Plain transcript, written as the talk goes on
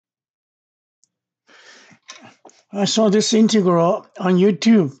I saw this integral on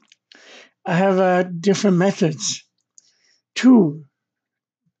YouTube. I have different methods, two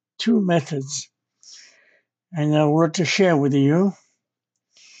methods, and I want to share with you.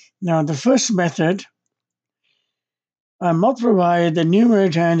 Now, the first method, I multiply the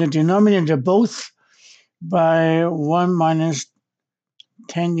numerator and the denominator both by 1 minus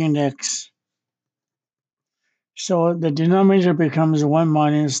tangent x. So the denominator becomes 1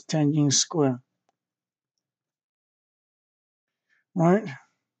 minus tangent square, right?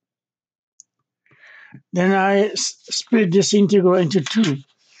 Then I split this integral into two.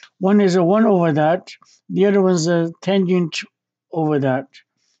 One is a 1 over that. The other one is a tangent over that.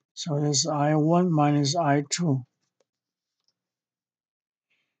 So that's I1 minus I2.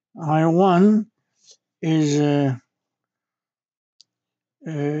 I1 is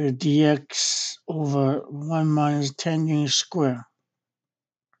dx over 1 minus tangent square.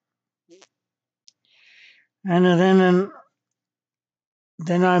 And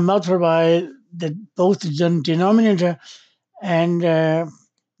then I multiply both the denominator and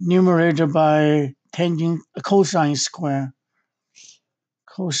numerator by tangent cosine square.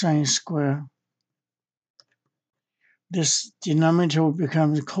 Cosine square. This denominator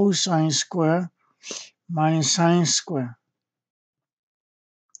becomes cosine square minus sine square.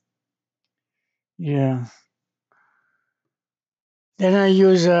 Yeah. Then I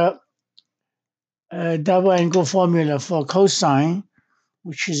use a double angle formula for cosine,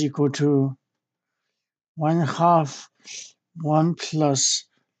 which is equal to 1/2 1 plus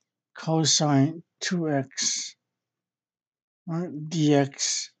cosine 2x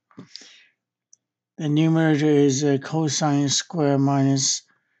dx. The numerator is cosine square minus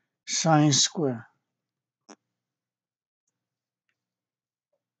sine square.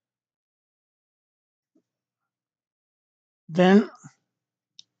 Then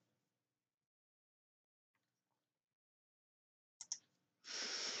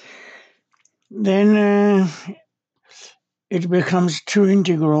it becomes two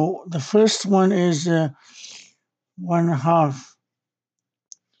integral. The first one is 1/2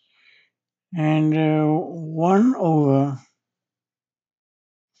 and 1 over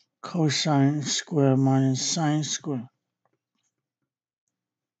cosine square minus sine square.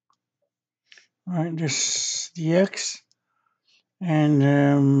 All right, this dx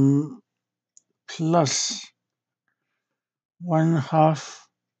and plus 1/2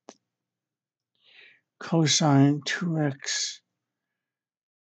 cosine 2x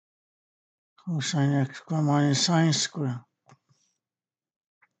cosine x square minus sine square.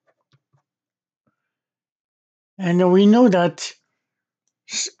 And we know that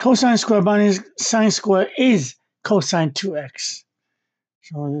cosine square minus sine square is cosine 2x.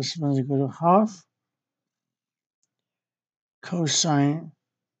 So this one's equal to 1/2 cosine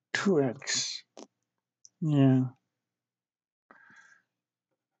 2x. Yeah.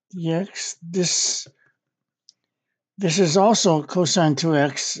 Dx. This is also cosine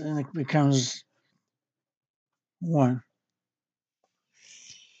 2x, and it becomes 1.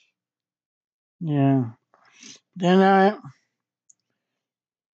 Yeah. Then I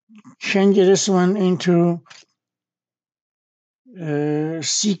change this one into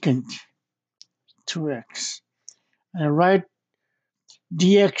secant 2x. I write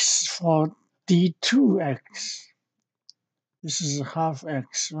dx for d2x. This is 1/2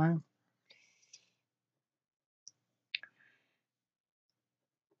 x, right?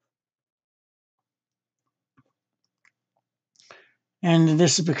 And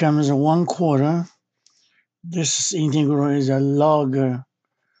this becomes a 1/4. This integral is a log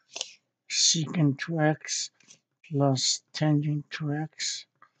secant 2x plus tangent 2x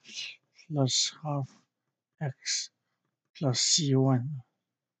plus 1/2 x plus c1.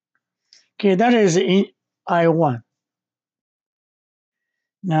 Okay, that is I1.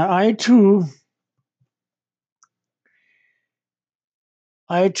 Now I2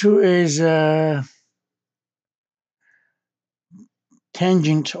 is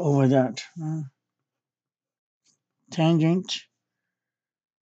tangent over that. Tangent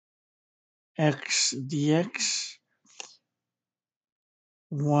x dx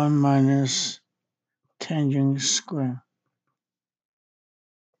 1 minus tangent square.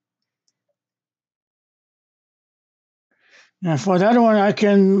 Now for that one, I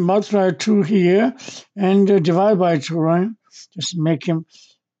can multiply 2 here and divide by 2, right? Just maintain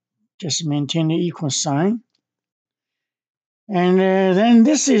the equal sign. And then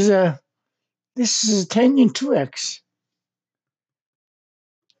this is tangent 2x.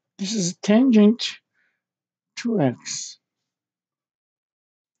 This is tangent 2x.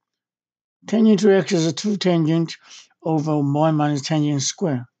 Tangent 2x is a 2 tangent over 1 minus tangent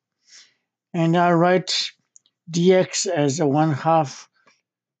square. And I write dx as a 1/2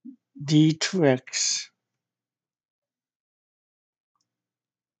 d2x.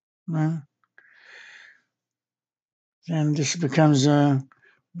 Right? And this becomes a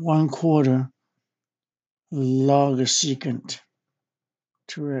 1/4 log secant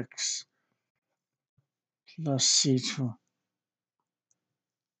 2x plus c2.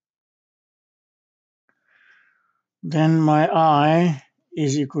 Then my I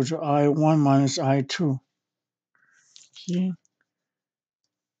is equal to I1 minus I2. Okay.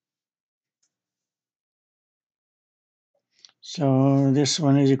 So this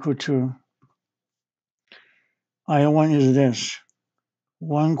one is equal to I1 is this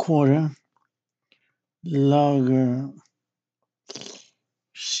 1/4 log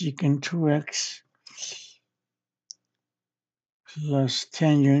secant 2x plus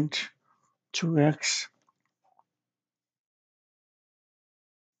tangent 2x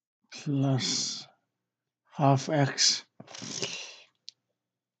plus half x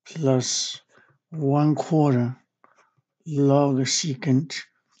plus 1/4 log secant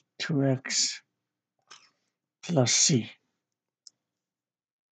 2x plus c.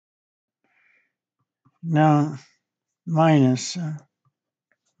 Now minus.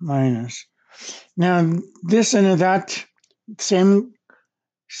 Now this and that same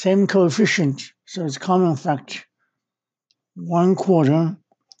coefficient, so it's common factor. 1/4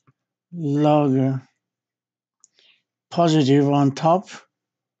 log positive on top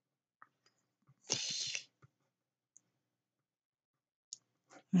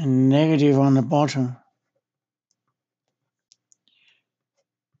and negative on the bottom.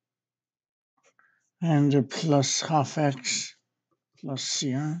 And plus half x plus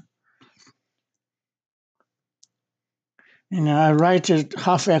c. And I write it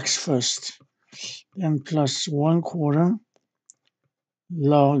half x first, then plus 1/4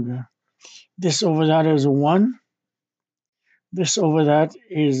 log. This over that is 1. This over that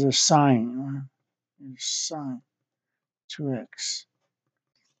is a sine. Sine 2x.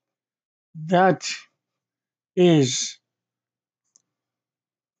 That is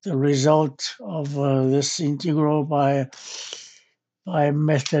the result of this integral by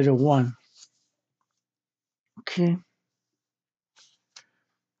method 1. Okay.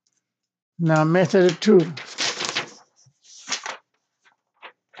 Now method 2.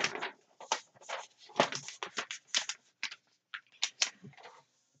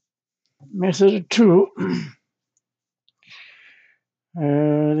 Method 2.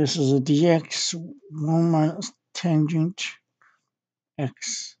 This is a dx 1 minus tangent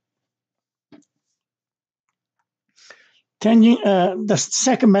x. Tangent. The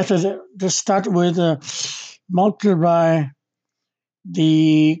second method to start with multiply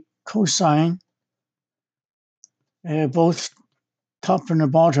the cosine, both top and the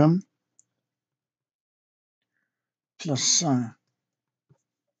bottom, plus sine.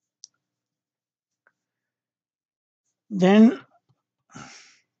 Then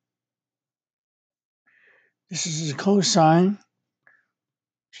this is cosine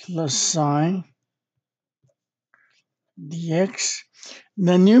plus sine dx.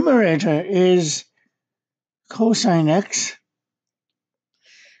 The numerator is cosine x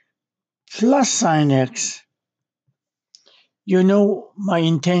plus sine x. You know my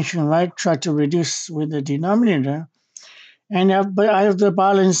intention, right? Try to reduce with the denominator. But I have the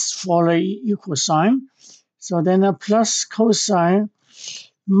balance for an equal sign. So then a plus cosine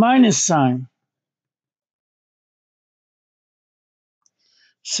minus sine.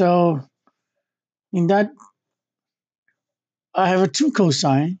 So in that, I have a 2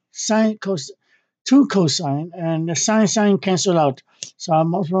 cosine, sine cos, 2 cosine, and the sine cancel out. So I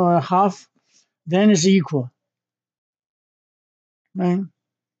multiply half, then it's equal. Right?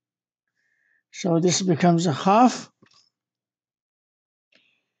 So this becomes a half.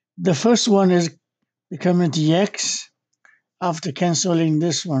 The first one is becoming dx after canceling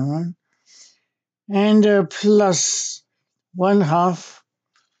this one, right? And plus 1/2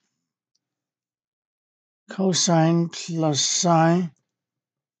 cosine plus sine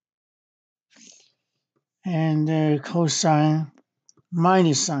and cosine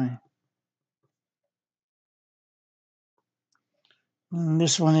minus sine. And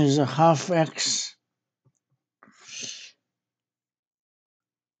this one is a half x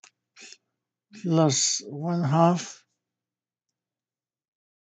plus 1/2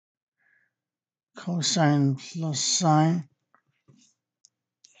 cosine plus sine.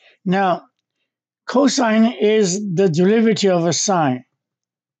 Now, cosine is the derivative of a sine.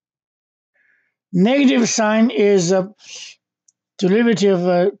 Negative sine is a derivative of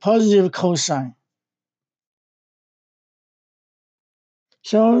a positive cosine.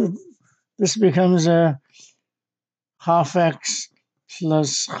 So this becomes a half x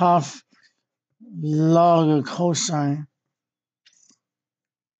plus half log cosine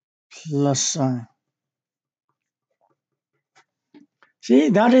plus sine. See,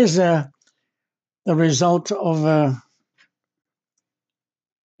 that is the result of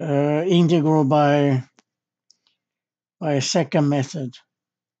integral by a second method.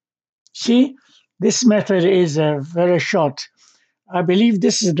 See, this method is very short. I believe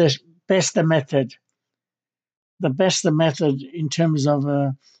this is the best method. The best method in terms of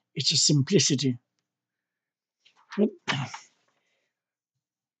its simplicity.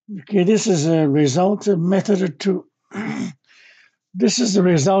 Okay, this is a result of method of 2. This is the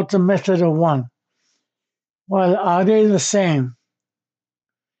result of method of 1. Well, are they the same?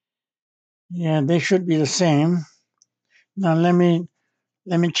 Yeah, they should be the same. Now let me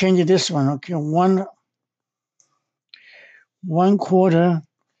change this one. Okay, 1/4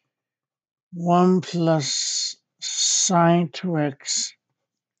 1 plus sine 2x.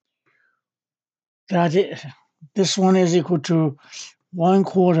 This one is equal to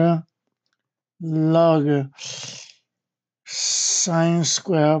 1/4 log sine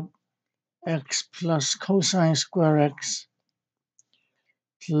square x plus cosine square x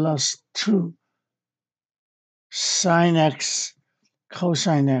plus 2 sine x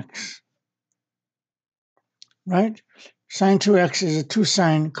cosine x. Right? Sine 2x is a 2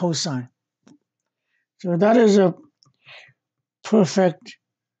 sine cosine. So that is a perfect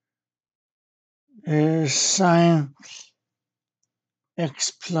sine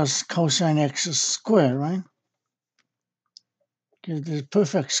x plus cosine x square, right? It is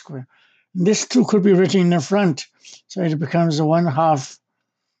perfect square. And this 2 could be written in the front, so it becomes a 1/2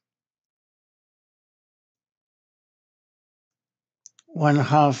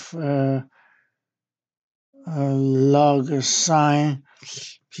 log sine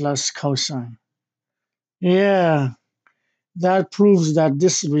plus cosine. Yeah, that proves that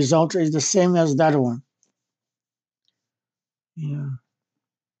this result is the same as that one. Yeah.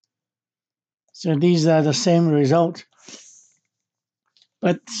 So these are the same result,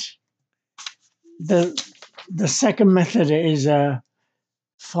 but the second method is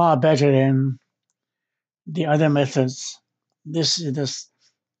far better than the other methods. This is the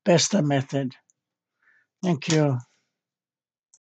best method. Thank you.